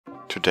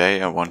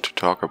Today I want to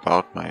talk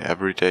about my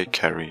everyday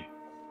carry.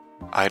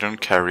 I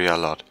don't carry a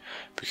lot,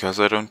 because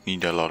I don't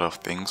need a lot of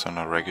things on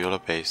a regular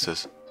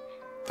basis.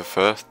 The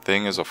first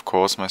thing is of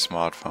course my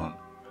smartphone.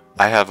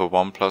 I have a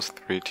OnePlus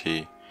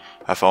 3T.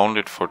 I've owned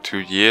it for 2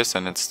 years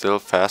and it's still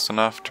fast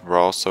enough to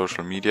browse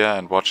social media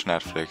and watch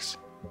Netflix.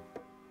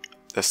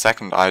 The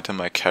second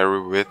item I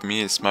carry with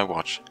me is my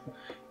watch.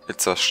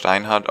 It's a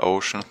Steinhardt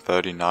Ocean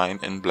 39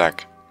 in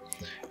black.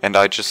 And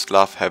I just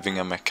love having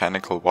a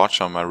mechanical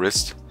watch on my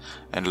wrist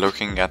and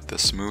looking at the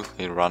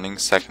smoothly running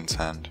seconds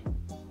hand.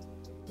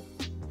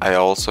 I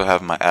also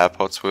have my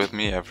AirPods with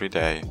me every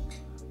day,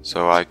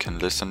 so I can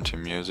listen to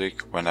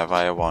music whenever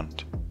I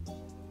want.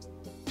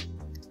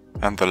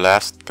 And the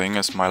last thing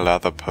is my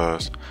leather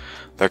purse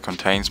that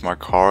contains my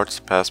cards,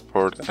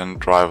 passport and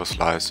driver's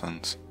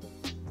license.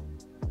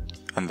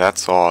 And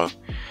that's all.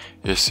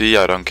 You see,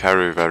 I don't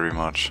carry very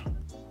much.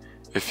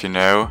 If you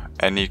know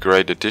any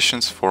great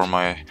additions for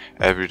my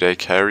everyday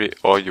carry,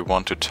 or you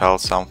want to tell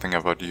something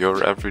about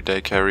your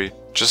everyday carry,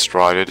 just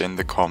write it in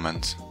the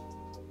comments.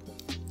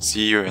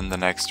 See you in the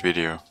next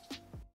video.